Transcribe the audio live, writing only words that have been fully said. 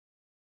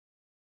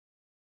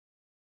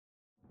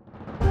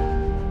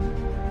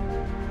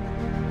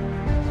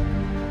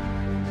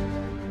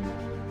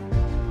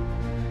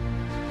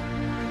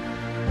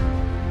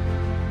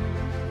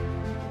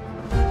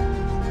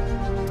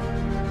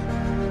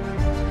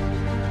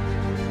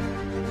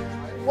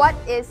What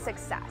is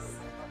success?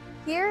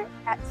 Here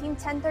at Team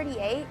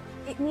 1038,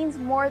 it means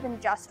more than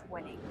just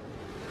winning.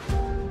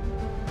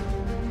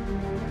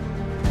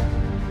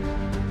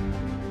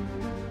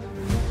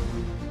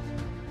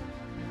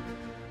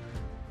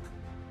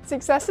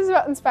 Success is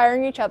about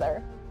inspiring each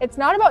other. It's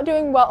not about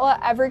doing well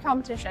at every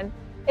competition.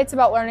 It's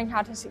about learning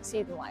how to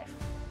succeed in life.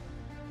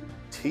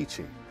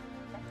 Teaching.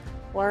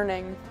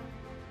 Learning.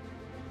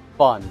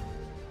 Fun.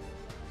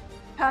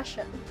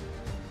 Passion.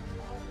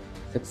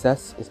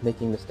 Success is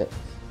making mistakes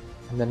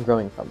and then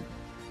growing from them.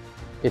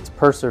 It's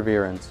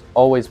perseverance,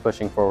 always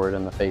pushing forward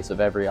in the face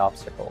of every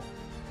obstacle.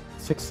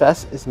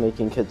 Success is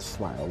making kids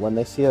smile when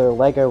they see their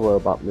Lego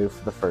robot move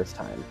for the first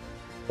time.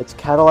 It's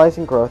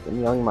catalyzing growth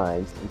in young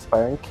minds,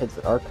 inspiring kids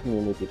in our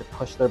community to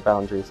push their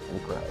boundaries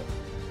and grow.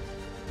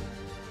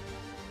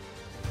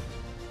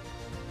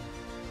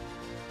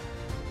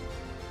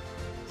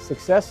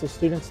 Success is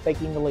students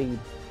taking the lead.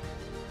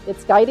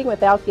 It's guiding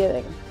without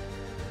giving.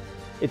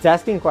 It's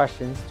asking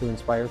questions to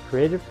inspire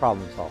creative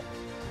problem solving.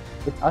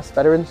 It's us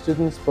veteran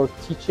students both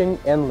teaching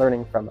and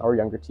learning from our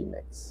younger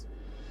teammates.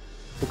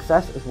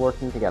 Success is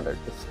working together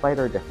despite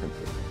our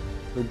differences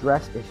to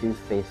address issues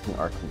facing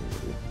our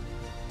community.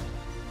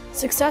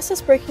 Success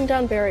is breaking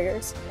down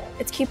barriers.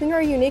 It's keeping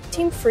our unique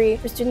team free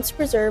for students to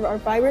preserve our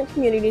vibrant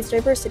community's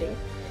diversity.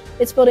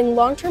 It's building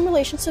long-term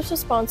relationships with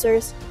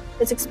sponsors.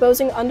 It's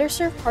exposing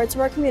underserved parts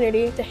of our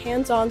community to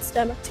hands-on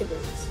STEM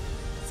activities.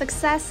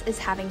 Success is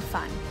having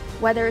fun,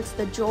 whether it's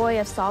the joy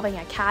of solving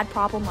a CAD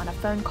problem on a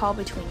phone call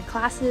between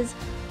classes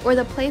or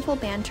the playful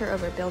banter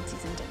over build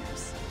season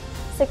dinners.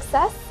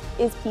 Success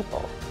is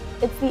people.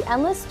 It's the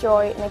endless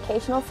joy and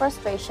occasional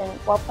frustration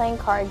while playing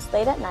cards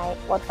late at night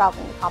while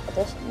traveling to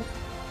competitions.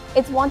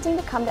 It's wanting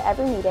to come to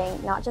every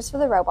meeting, not just for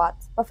the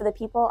robots, but for the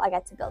people I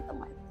get to build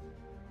them with.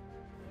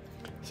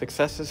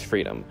 Success is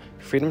freedom.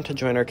 Freedom to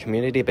join our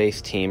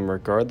community-based team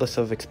regardless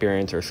of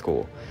experience or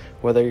school.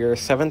 Whether you're a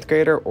 7th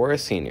grader or a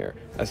senior,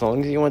 as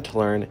long as you want to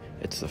learn,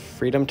 it's the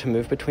freedom to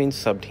move between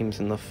sub-teams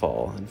in the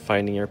fall and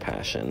finding your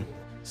passion.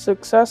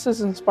 Success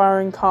is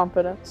inspiring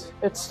confidence.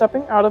 It's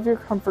stepping out of your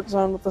comfort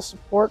zone with the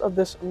support of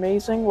this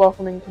amazing,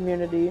 welcoming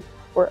community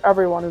where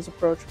everyone is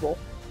approachable.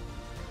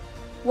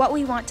 What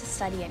we want to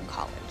study in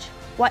college,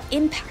 what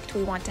impact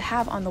we want to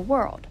have on the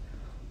world.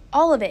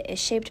 All of it is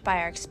shaped by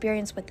our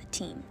experience with the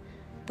team.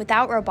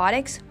 Without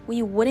robotics,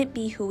 we wouldn't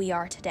be who we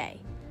are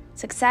today.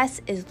 Success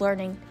is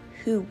learning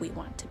who we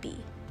want to be.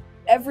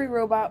 Every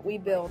robot we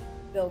build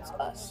builds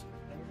us.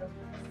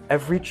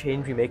 Every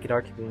change we make in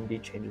our community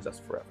changes us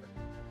forever.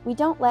 We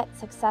don't let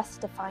success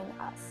define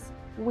us.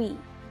 We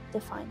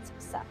define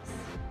success.